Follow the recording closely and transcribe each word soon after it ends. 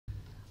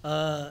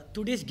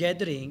today's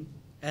gathering,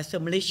 as a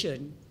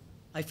Malaysian,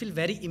 I feel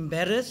very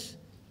embarrassed,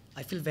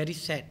 I feel very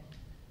sad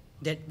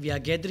that we are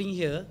gathering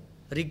here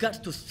regards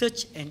to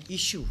such an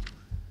issue.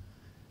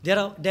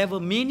 There were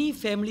many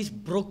families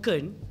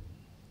broken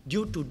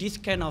due to this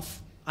kind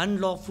of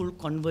unlawful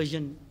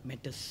conversion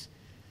matters.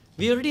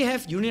 We already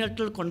have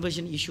unilateral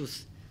conversion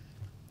issues.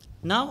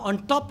 Now,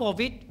 on top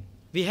of it,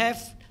 we have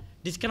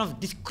this kind of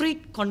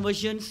discrete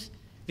conversions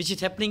which is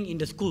happening in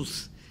the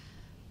schools.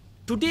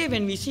 Today,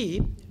 when we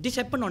see, this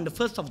happened on the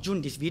 1st of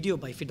June, this video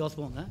by Firdaus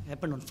Wong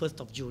happened on 1st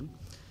of June.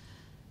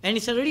 And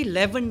it's already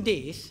 11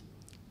 days.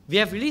 We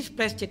have released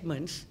press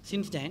statements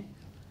since then.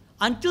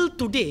 Until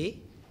today,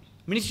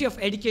 Ministry of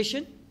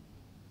Education,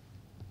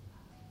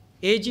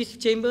 AG's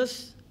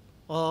chambers,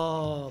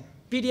 or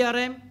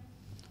PDRM,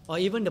 or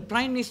even the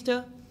Prime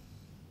Minister,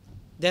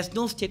 there's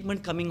no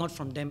statement coming out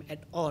from them at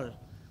all.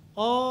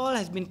 All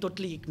has been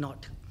totally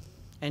ignored.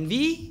 And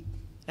we,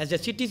 as a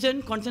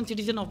citizen, concerned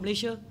citizen of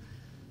Malaysia,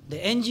 the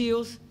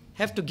NGOs,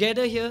 have to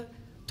gather here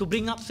to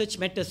bring up such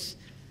matters.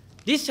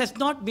 This has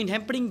not been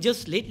happening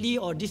just lately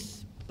or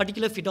this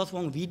particular Firdaus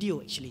Wong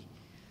video, actually.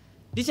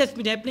 This has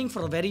been happening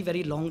for a very,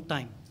 very long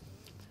time.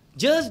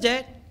 Just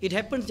that it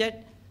happens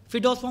that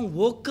Firdaus Wong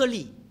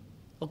vocally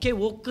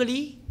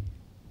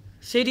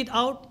said it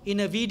out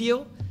in a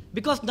video,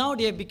 because now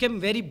they have become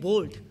very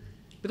bold,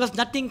 because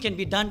nothing can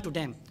be done to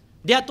them.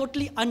 They are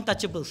totally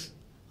untouchables.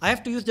 I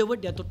have to use the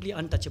word, they are totally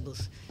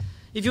untouchables.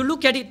 If you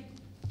look at it,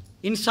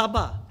 in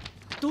Sabah,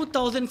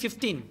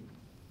 2015,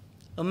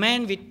 a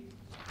man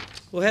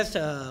who has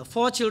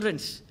 4 children,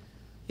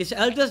 his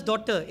eldest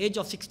daughter, age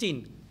of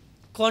 16,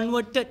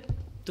 converted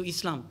to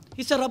Islam.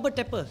 He's a rubber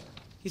tapper.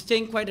 He's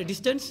staying quite a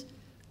distance,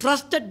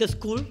 trusted the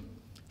school,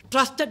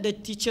 trusted the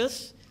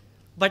teachers,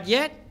 but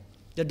yet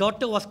the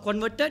daughter was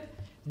converted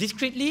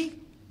discreetly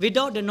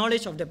without the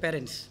knowledge of the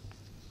parents.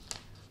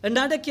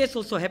 Another case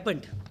also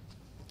happened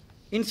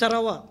in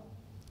Sarawak.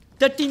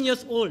 13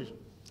 years old,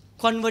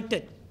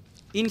 converted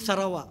in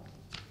Sarawak.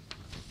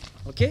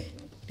 Okay?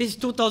 This is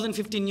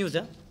 2015 news.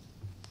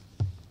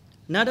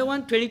 Another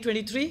one,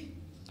 2023.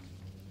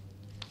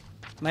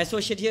 My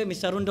associate here,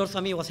 Mr. Arundor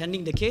Sami, was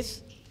handling the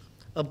case.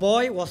 A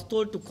boy was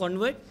told to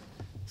convert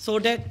so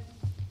that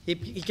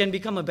he can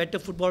become a better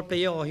football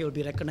player or he will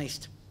be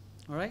recognized.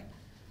 All right?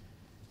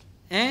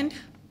 And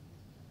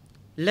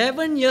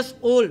 11 years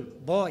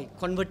old boy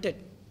converted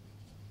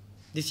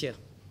this year.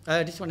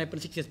 This one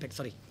happened 6 years back,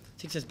 sorry.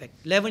 6 years back.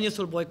 11 years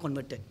old boy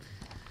converted.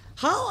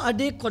 How are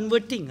they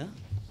converting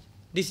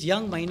these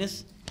young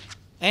minors?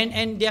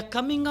 And they are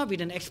coming up with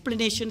an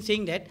explanation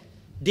saying that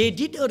they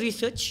did a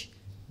research,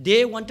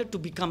 they wanted to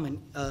become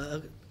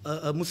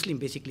a Muslim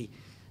basically.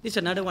 This is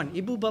another one.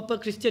 Ibu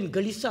bapa Kristian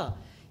gelisah,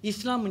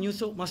 Islam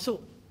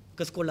masuk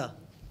ke sekolah.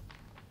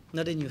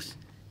 Another news.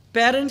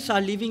 Parents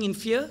are living in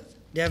fear.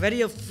 They are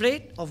very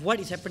afraid of what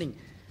is happening.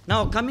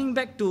 Now, coming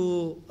back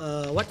to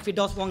what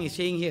Firdaus Wong is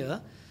saying here,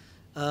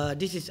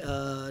 this is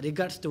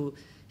regards to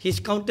his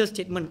counter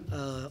statement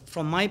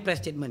from my press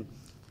statement.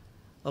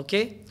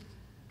 Okay?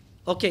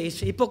 Okay, it's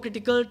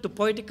hypocritical to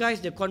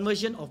politicize the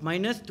conversion of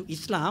minors to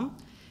Islam,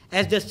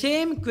 as the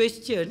same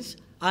questions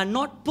are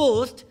not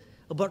posed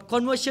about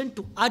conversion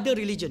to other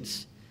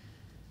religions.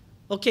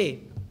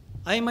 Okay,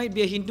 I might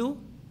be a Hindu,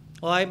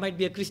 or I might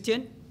be a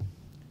Christian.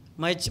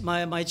 My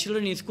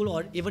children in school,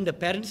 or even the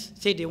parents,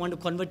 say they want to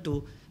convert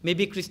to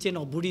maybe Christian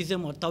or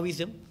Buddhism or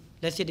Taoism.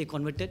 Let's say they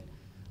converted,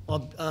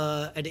 or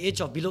at the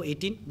age of below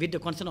 18, with the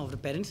consent of the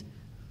parents.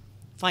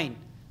 Fine.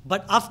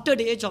 But after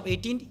the age of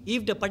 18,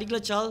 if the particular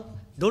child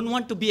don't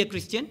want to be a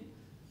Christian,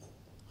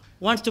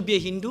 wants to be a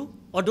Hindu,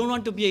 or don't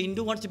want to be a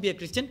Hindu, wants to be a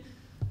Christian,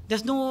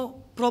 there's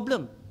no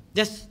problem.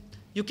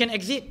 You can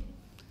exit.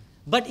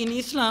 But in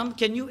Islam,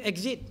 can you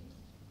exit?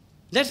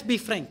 Let's be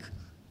frank.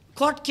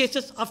 Court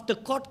cases after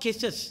court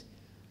cases.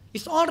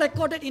 It's all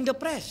recorded in the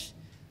press.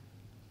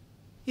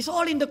 It's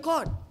all in the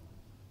court.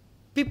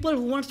 People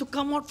who want to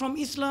come out from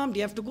Islam, they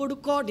have to go to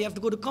court, they have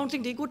to go to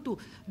counseling, they go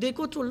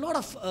through a lot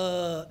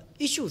of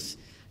issues.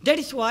 That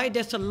is why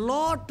there's a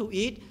law to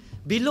it.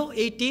 Below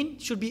 18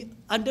 should be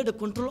under the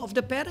control of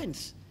the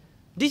parents.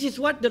 This is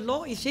what the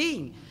law is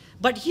saying.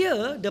 But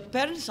here, the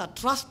parents are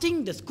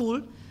trusting the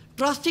school,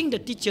 trusting the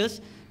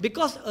teachers,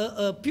 because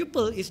a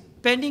pupil is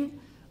spending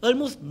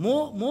almost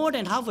more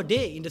than half a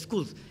day in the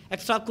schools,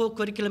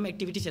 extracurricular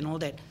activities and all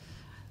that.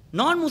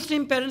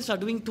 Non-Muslim parents are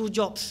doing 2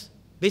 jobs,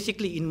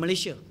 basically, in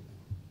Malaysia.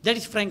 That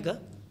is frank,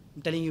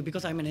 I'm telling you,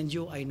 because I'm an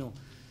NGO, I know.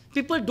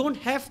 People don't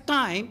have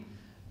time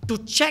to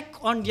check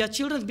on their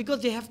children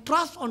because they have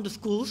trust on the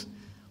schools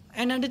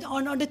and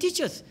on the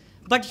teachers.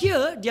 But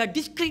here, they are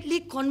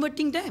discreetly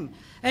converting them.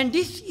 And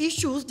these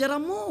issues, there are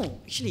more,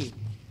 actually.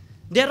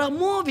 There are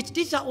more,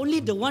 these are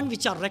only the ones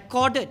which are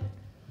recorded.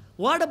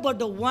 What about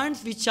the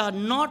ones which are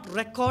not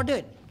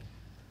recorded?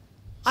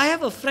 I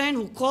have a friend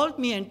who called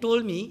me and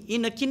told me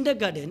in a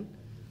kindergarten,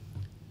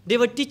 they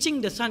were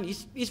teaching the son,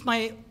 he's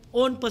my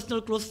own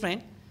personal close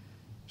friend.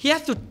 He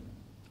has to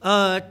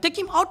take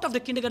him out of the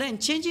kindergarten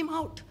and change him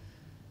out,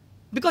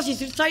 because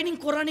he's reciting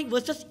Quranic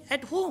verses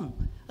at home.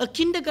 A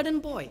kindergarten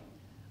boy,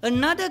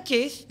 Another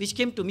case which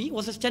came to me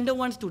was a standard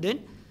 1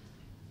 student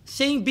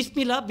saying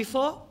Bismillah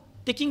before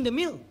taking the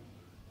meal.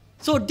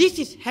 So this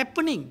is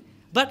happening.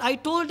 But I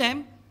told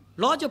them,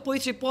 lodge a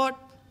police report,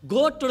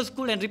 go to the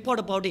school and report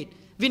about it.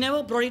 We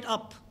never brought it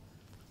up.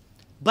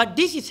 But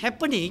this is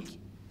happening,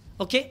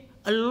 okay,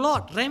 a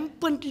lot,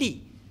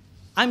 rampantly.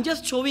 I'm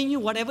just showing you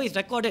whatever is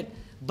recorded.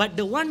 But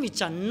the one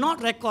which are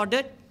not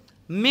recorded,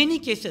 many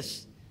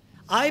cases.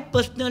 I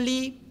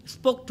personally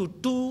spoke to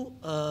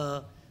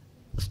 2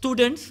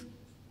 students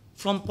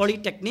from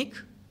Polytechnic,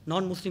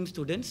 non-Muslim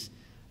students.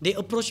 They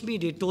approached me,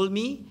 they told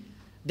me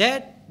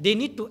that they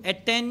need to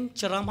attend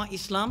Ceramah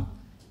Islam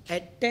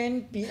at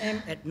 10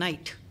 p.m. at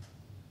night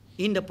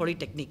in the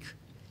Polytechnic.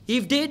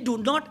 If they do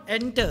not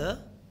enter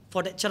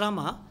for the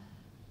Ceramah,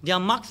 their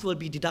marks will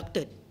be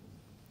deducted.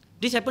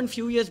 This happened a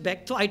few years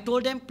back, so I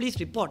told them, please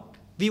report.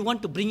 We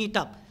want to bring it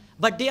up.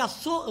 But they are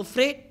so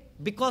afraid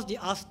because they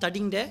are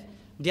studying there,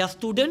 they are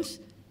students,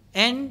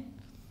 and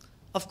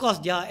of course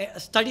their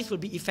studies will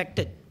be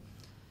affected.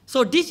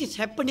 So this is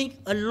happening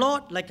a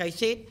lot, like I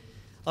said,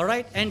 all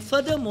right? And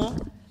furthermore,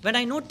 when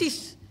I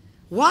notice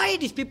why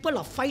these people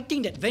are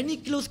fighting that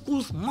vernacular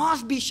schools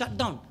must be shut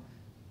down,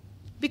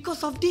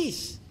 because of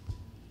this.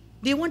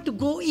 They want to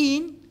go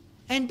in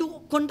and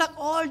conduct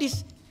all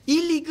these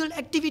illegal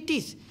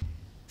activities.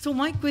 So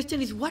my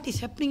question is, what is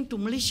happening to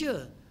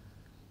Malaysia?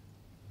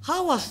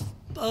 How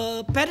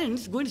are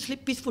parents going to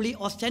sleep peacefully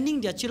or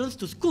sending their children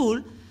to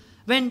school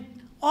when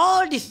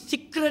all these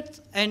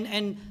secrets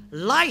and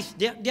lies,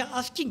 they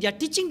are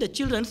teaching the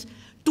children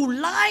to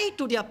lie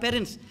to their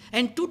parents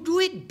and to do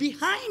it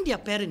behind their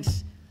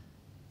parents?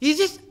 Is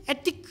this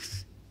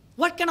ethics?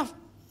 What kind of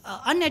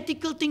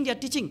unethical thing they are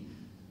teaching?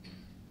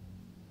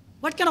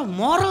 What kind of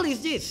moral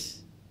is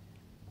this?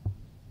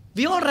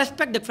 We all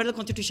respect the Federal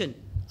Constitution.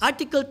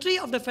 Article 3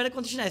 of the Federal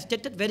Constitution has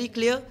stated very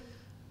clear,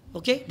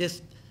 okay, the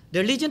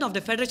religion of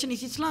the Federation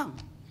is Islam.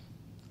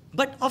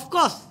 But of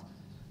course,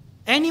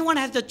 anyone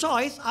has the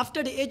choice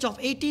after the age of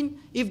 18,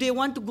 if they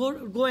want to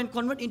go and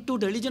convert into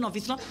the religion of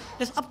Islam,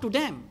 that's up to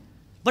them.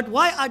 But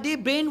why are they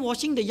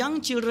brainwashing the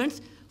young children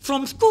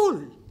from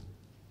school?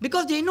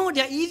 Because they know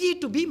they are easy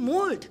to be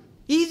molded,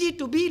 easy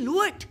to be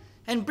lured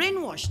and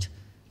brainwashed.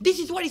 This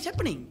is what is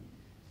happening.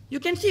 You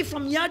can see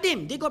from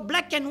Yadim, they got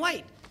black and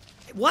white.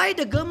 Why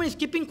the government is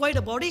keeping quiet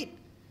about it?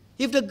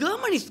 If the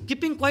government is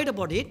keeping quiet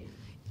about it,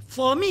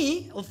 for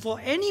me, or for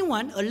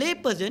anyone, a lay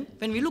person,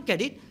 when we look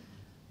at it,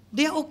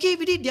 they are okay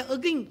with it, they are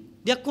agreeing,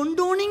 they are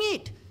condoning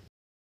it.